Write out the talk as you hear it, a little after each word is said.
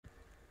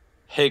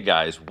Hey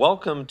guys,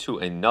 welcome to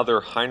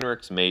another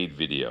Heinrichs Made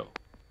video.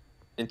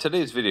 In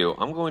today's video,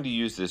 I'm going to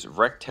use this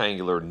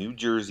rectangular New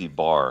Jersey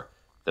bar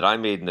that I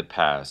made in the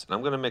past, and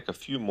I'm going to make a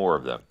few more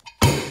of them.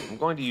 I'm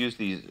going to use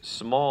these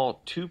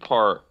small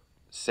two-part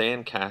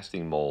sand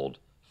casting mold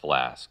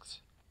flasks.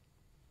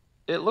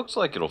 It looks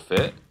like it'll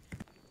fit.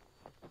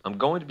 I'm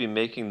going to be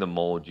making the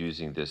mold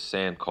using this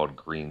sand called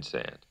green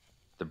sand.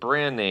 The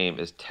brand name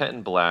is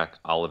Teton Black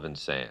Olivine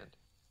Sand.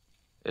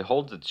 It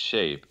holds its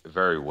shape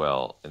very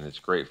well, and it's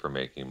great for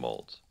making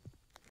molds.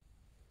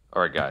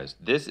 Alright guys,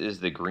 this is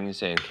the green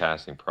sand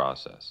casting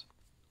process.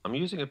 I'm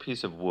using a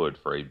piece of wood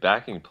for a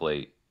backing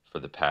plate for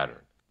the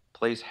pattern.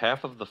 Place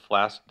half of the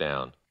flask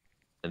down,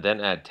 and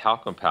then add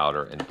talcum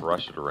powder and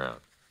brush it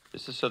around.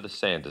 This is so the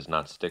sand does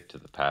not stick to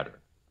the pattern.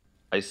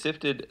 I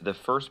sifted the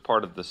first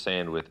part of the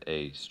sand with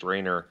a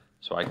strainer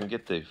so I can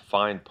get the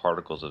fine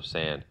particles of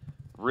sand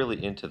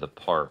really into the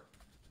part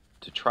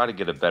to try to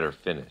get a better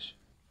finish.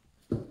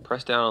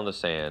 Press down on the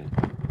sand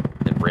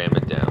and ram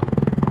it down.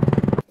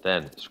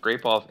 Then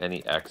scrape off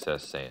any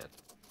excess sand.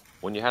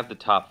 When you have the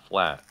top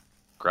flat,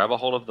 grab a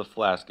hold of the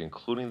flask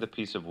including the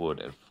piece of wood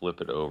and flip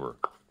it over.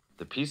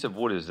 The piece of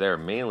wood is there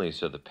mainly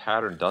so the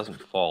pattern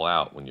doesn't fall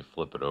out when you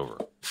flip it over.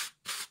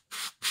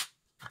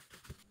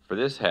 For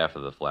this half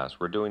of the flask,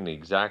 we're doing the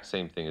exact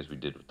same thing as we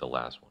did with the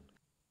last one.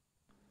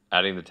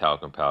 Adding the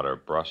talcum powder,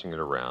 brushing it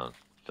around,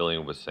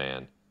 filling it with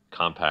sand,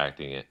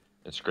 compacting it,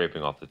 and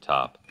scraping off the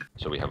top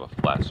so we have a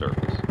flat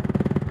surface.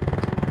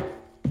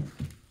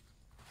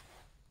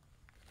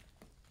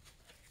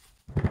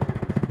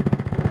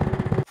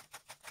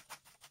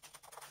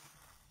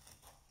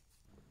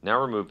 Now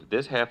remove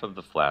this half of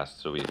the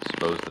flask so we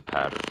expose the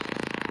pattern.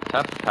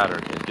 Tap the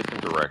pattern in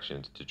different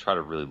directions to try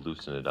to really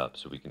loosen it up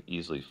so we can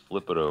easily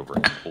flip it over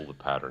and pull the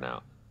pattern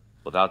out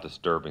without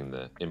disturbing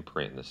the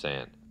imprint in the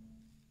sand.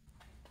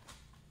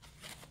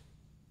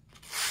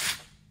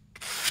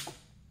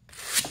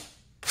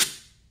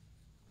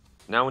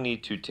 Now we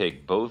need to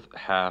take both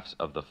halves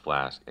of the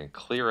flask and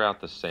clear out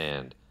the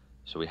sand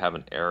so we have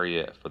an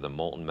area for the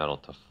molten metal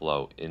to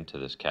flow into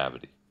this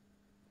cavity.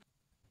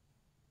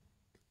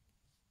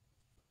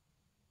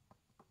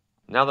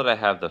 Now that I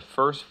have the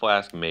first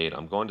flask made,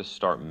 I'm going to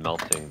start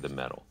melting the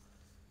metal.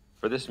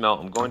 For this melt,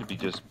 I'm going to be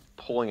just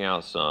pulling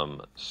out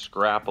some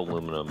scrap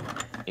aluminum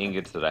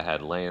ingots that I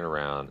had laying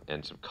around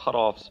and some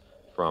cutoffs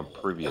from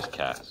previous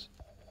casts.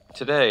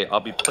 Today, I'll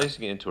be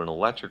placing it into an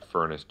electric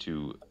furnace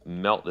to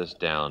melt this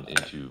down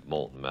into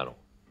molten metal.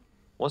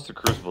 Once the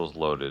crucible is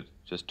loaded,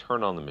 just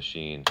turn on the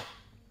machine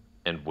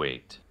and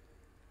wait.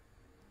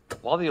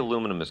 While the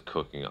aluminum is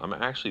cooking, I'm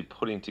actually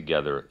putting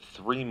together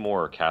 3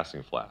 more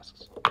casting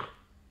flasks.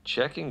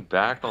 Checking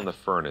back on the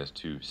furnace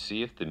to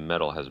see if the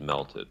metal has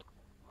melted.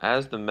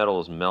 As the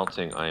metal is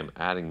melting, I am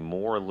adding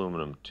more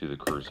aluminum to the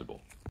crucible.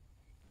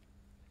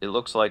 It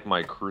looks like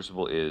my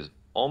crucible is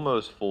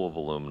almost full of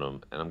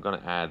aluminum, and I'm going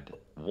to add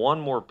one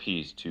more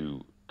piece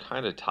to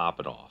kind of top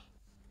it off.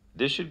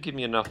 This should give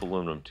me enough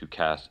aluminum to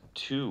cast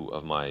 2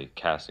 of my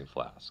casting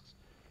flasks.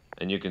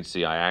 And you can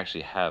see I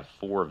actually have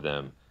 4 of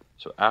them,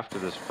 so after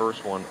this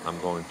first one, I'm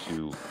going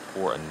to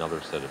pour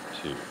another set of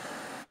 2.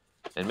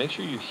 And make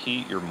sure you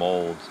heat your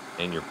molds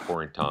and your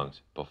pouring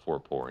tongs before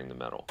pouring the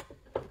metal.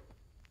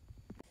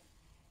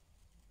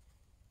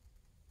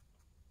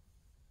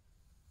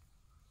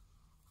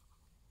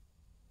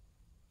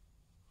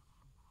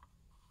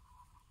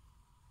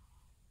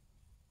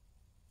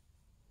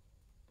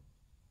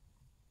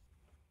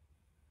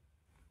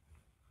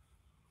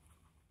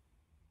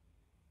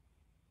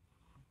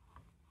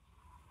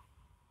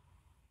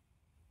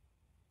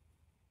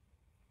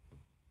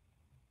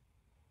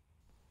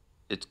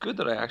 It's good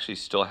that I actually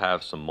still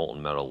have some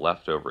molten metal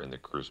left over in the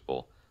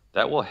crucible.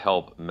 That will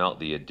help melt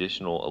the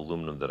additional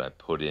aluminum that I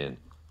put in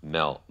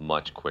melt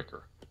much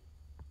quicker.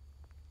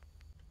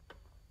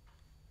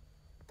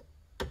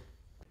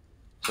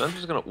 So I'm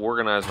just going to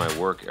organize my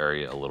work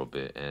area a little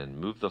bit and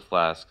move the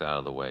flasks out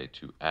of the way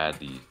to add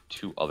the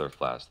 2 other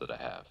flasks that I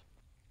have.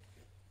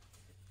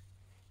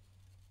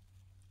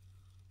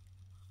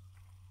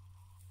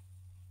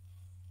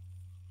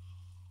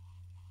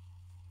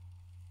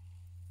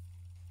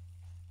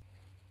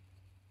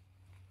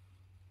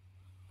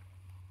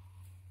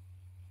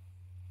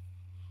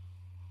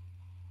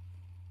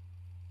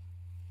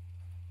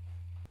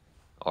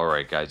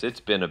 Alright guys, it's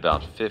been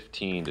about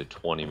 15 to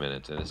 20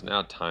 minutes and it's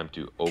now time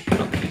to open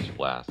up these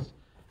flasks.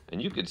 And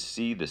you can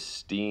see the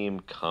steam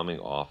coming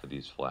off of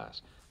these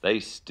flasks. They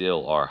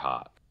still are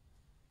hot.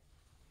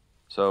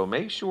 So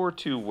make sure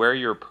to wear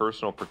your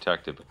personal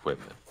protective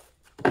equipment.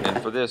 And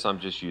for this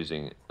I'm just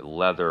using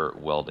leather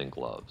welding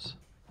gloves.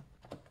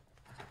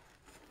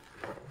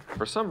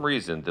 For some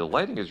reason the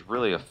lighting is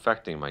really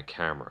affecting my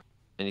camera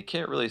and you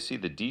can't really see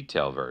the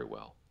detail very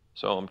well.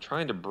 So I'm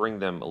trying to bring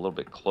them a little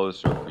bit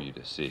closer for you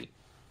to see.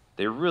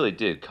 They really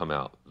did come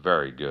out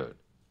very good.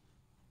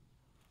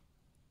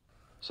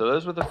 So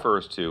those were the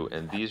first 2,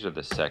 and these are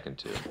the second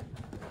 2.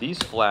 These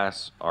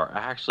flasks are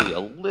actually a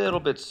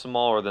little bit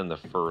smaller than the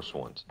first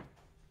ones.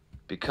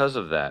 Because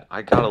of that,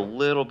 I got a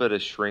little bit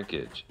of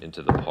shrinkage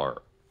into the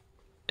part.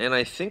 And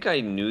I think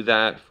I knew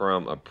that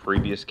from a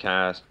previous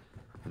cast.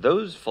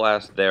 Those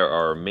flasks there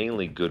are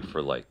mainly good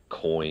for like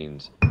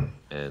coins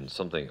and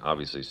something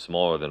obviously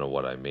smaller than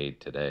what I made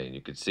today. And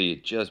you can see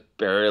it just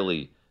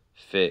barely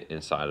fit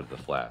inside of the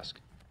flask.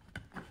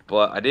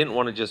 But I didn't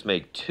want to just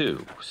make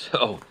two,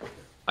 so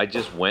I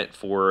just went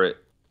for it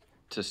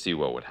to see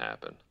what would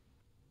happen.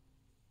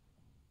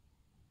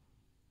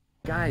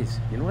 Guys,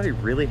 you know what I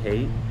really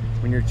hate?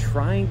 When you're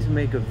trying to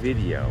make a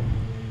video,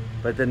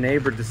 but the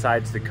neighbor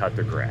decides to cut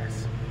the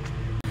grass.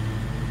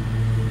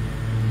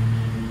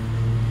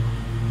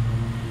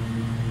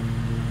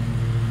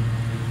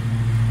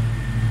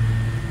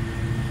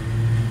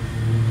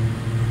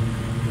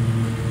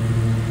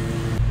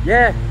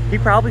 Yeah, he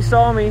probably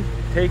saw me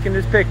taking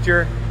his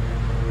picture.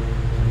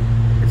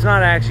 It's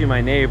not actually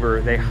my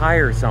neighbor. They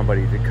hire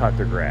somebody to cut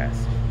their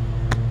grass.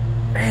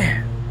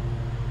 Man,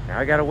 now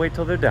I gotta wait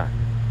till they're done.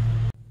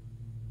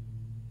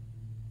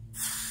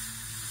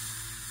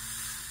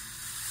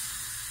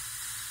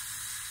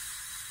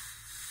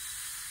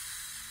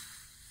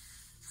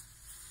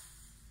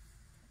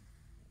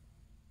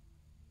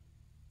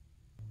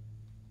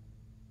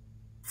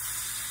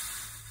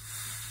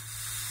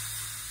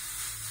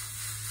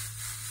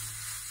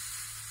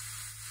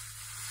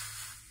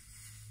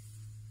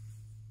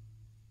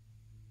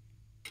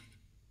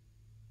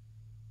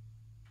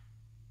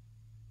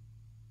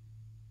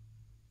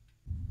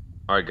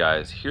 Alright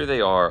guys, here they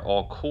are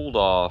all cooled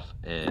off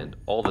and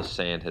all the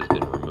sand has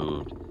been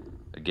removed.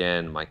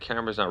 Again, my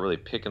camera's not really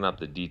picking up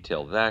the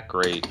detail that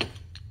great,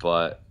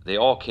 but they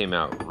all came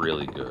out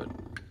really good.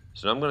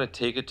 So now I'm going to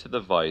take it to the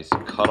vise,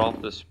 cut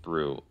off the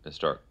sprue, and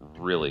start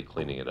really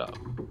cleaning it up.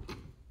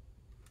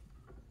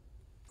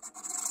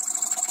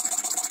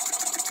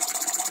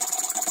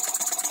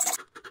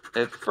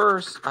 At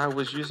first, I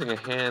was using a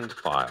hand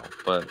file,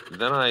 but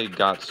then I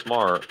got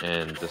smart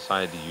and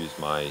decided to use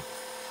my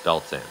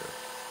belt sander.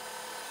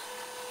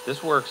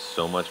 This works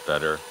so much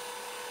better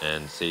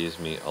and saves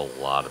me a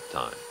lot of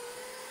time.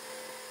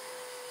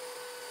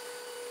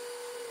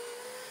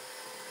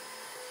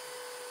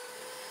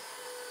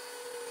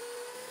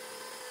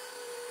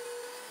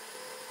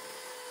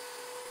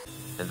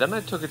 And then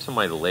I took it to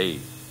my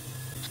lathe,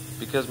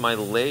 because my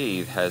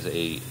lathe has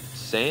a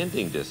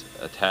sanding disc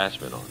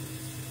attachment on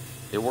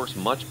it. It works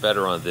much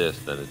better on this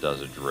than it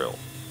does a drill.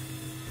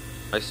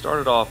 I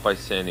started off by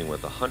sanding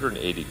with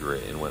 180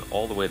 grit and went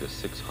all the way to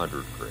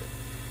 600 grit.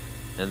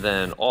 And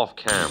then off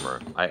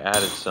camera, I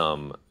added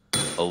some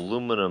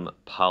aluminum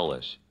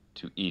polish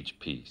to each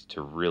piece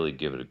to really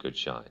give it a good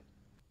shine.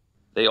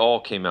 They all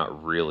came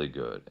out really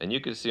good. And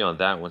you can see on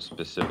that one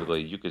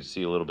specifically, you could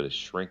see a little bit of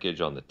shrinkage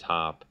on the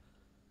top.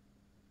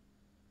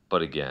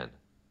 But again,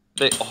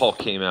 they all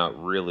came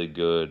out really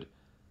good.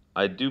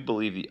 I do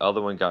believe the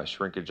other one got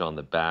shrinkage on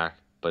the back,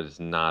 but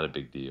it's not a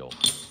big deal.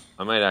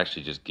 I might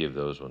actually just give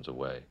those ones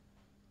away.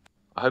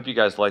 I hope you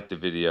guys liked the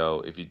video.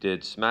 If you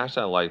did, smash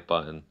that like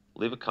button,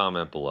 leave a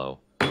comment below,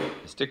 and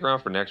stick around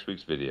for next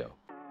week's video.